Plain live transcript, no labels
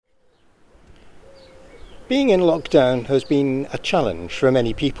Being in lockdown has been a challenge for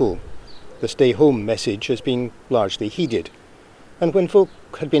many people. The stay-home message has been largely heeded. And when folk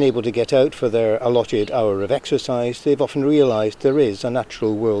had been able to get out for their allotted hour of exercise, they've often realised there is a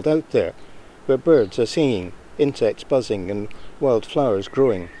natural world out there, where birds are singing, insects buzzing and wildflowers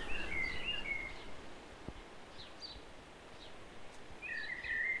growing.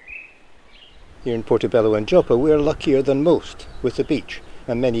 Here in Portobello and Joppa we are luckier than most with the beach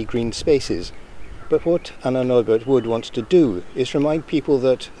and many green spaces. But what Anna Neubert Wood wants to do is remind people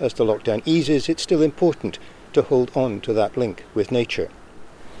that as the lockdown eases, it's still important to hold on to that link with nature.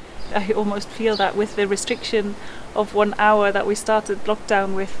 I almost feel that with the restriction of 1 hour that we started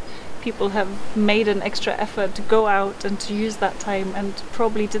lockdown with, people have made an extra effort to go out and to use that time, and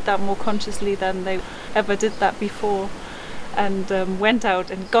probably did that more consciously than they ever did that before, and went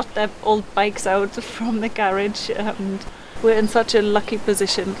out and got their old bikes out from the garage. We're in such a lucky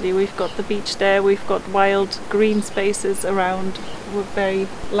position. We've got the beach there, we've got wild green spaces around. We're very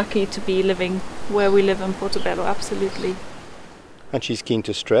lucky to be living where we live in Portobello, absolutely. And she's keen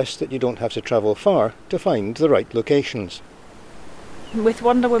to stress that you don't have to travel far to find the right locations. With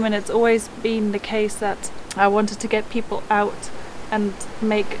Wonder Women, it's always been the case that I wanted to get people out and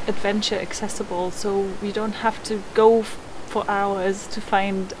make adventure accessible, so you don't have to go for hours to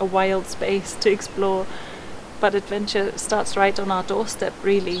find a wild space to explore. But adventure starts right on our doorstep,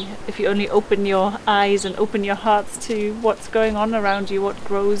 really. If you only open your eyes and open your hearts to what's going on around you, what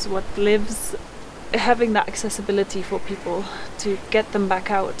grows, what lives. Having that accessibility for people, to get them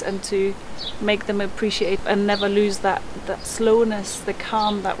back out and to make them appreciate and never lose that slowness, the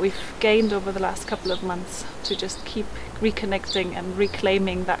calm that we've gained over the last couple of months, to just keep reconnecting and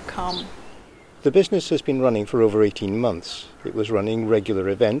reclaiming that calm. The business has been running for over 18 months. It was running regular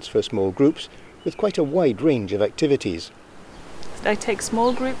events for small groups with quite a wide range of activities. I take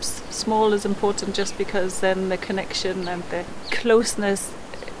small groups. Small is important just because then the connection and the closeness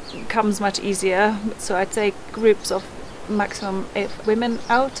comes much easier. So I take groups of maximum 8 women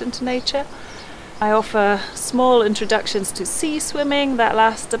out into nature. I offer small introductions to sea swimming that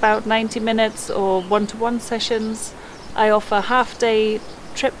last about 90 minutes or one-to-one sessions. I offer half-day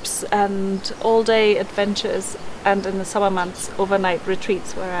trips and all-day adventures, and in the summer months overnight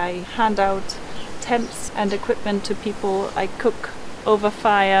retreats where I hand out tents and equipment to people. I cook over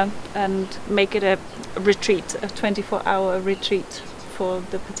fire and make it a retreat, a 24-hour retreat for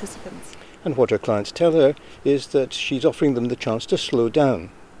the participants. And what her clients tell her is that she's offering them the chance to slow down,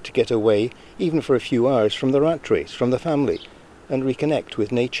 to get away even for a few hours from the rat race, from the family, and reconnect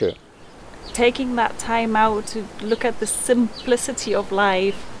with nature. Taking that time out to look at the simplicity of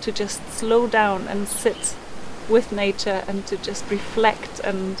life, to just slow down and sit with nature and to just reflect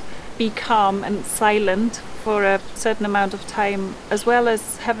and be calm and silent for a certain amount of time, as well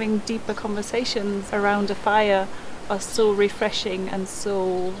as having deeper conversations around a fire, are so refreshing and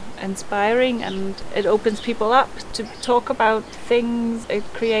so inspiring, and it opens people up to talk about things. It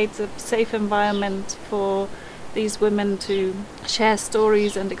creates a safe environment for these women to share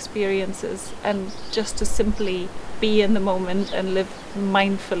stories and experiences, and just to simply be in the moment and live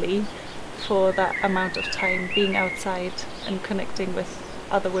mindfully for that amount of time, being outside and connecting with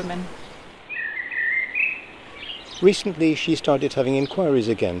other women. Recently she started having inquiries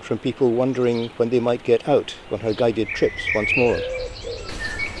again from people wondering when they might get out on her guided trips once more.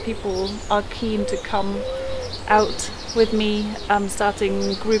 People are keen to come out with me. I'm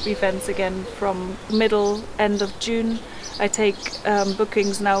starting group events again from end of June. I take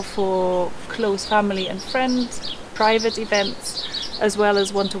bookings now for close family and friends, private events, as well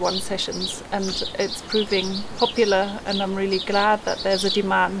as one-to-one sessions, and it's proving popular, and I'm really glad that there's a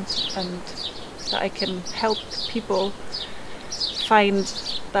demand and that I can help people find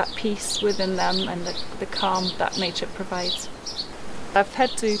that peace within them and the calm that nature provides. I've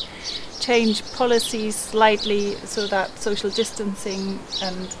had to change policies slightly so that social distancing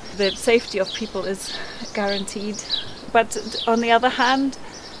and the safety of people is guaranteed. But on the other hand,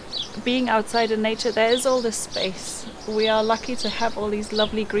 being outside in nature, there is all this space. We are lucky to have all these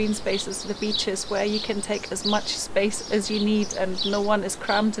lovely green spaces, the beaches, where you can take as much space as you need and no one is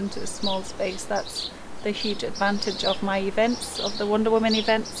crammed into a small space. That's the huge advantage of my events, of the Wonder Woman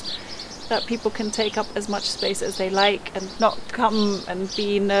events, that people can take up as much space as they like and not come and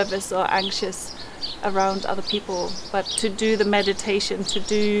be nervous or anxious around other people, but to do the meditation, to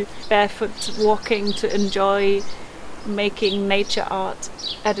do barefoot walking, to enjoy making nature art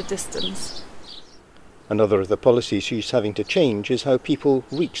at a distance. Another of the policies she's having to change is how people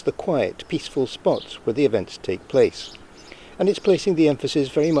reach the quiet, peaceful spots where the events take place. And it's placing the emphasis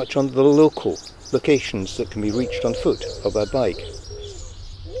very much on the local locations that can be reached on foot or by bike.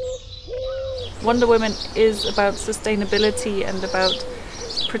 Wonder Women is about sustainability and about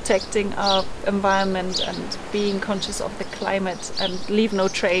protecting our environment and being conscious of the climate and leave no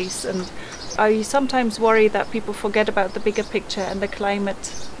trace. And I sometimes worry that people forget about the bigger picture, and the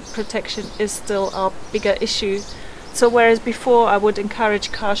climate protection is still our bigger issue. So whereas before I would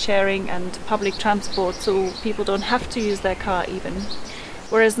encourage car sharing and public transport so people don't have to use their car even,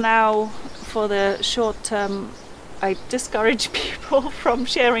 whereas now for the short term I discourage people from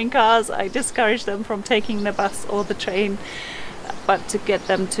sharing cars, I discourage them from taking the bus or the train, but to get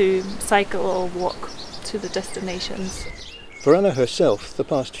them to cycle or walk to the destinations. For Anna herself, the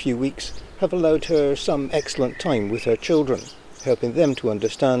past few weeks have allowed her some excellent time with her children, helping them to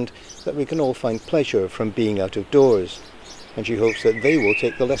understand that we can all find pleasure from being out of doors, and she hopes that they will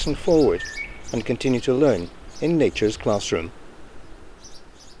take the lesson forward and continue to learn in nature's classroom.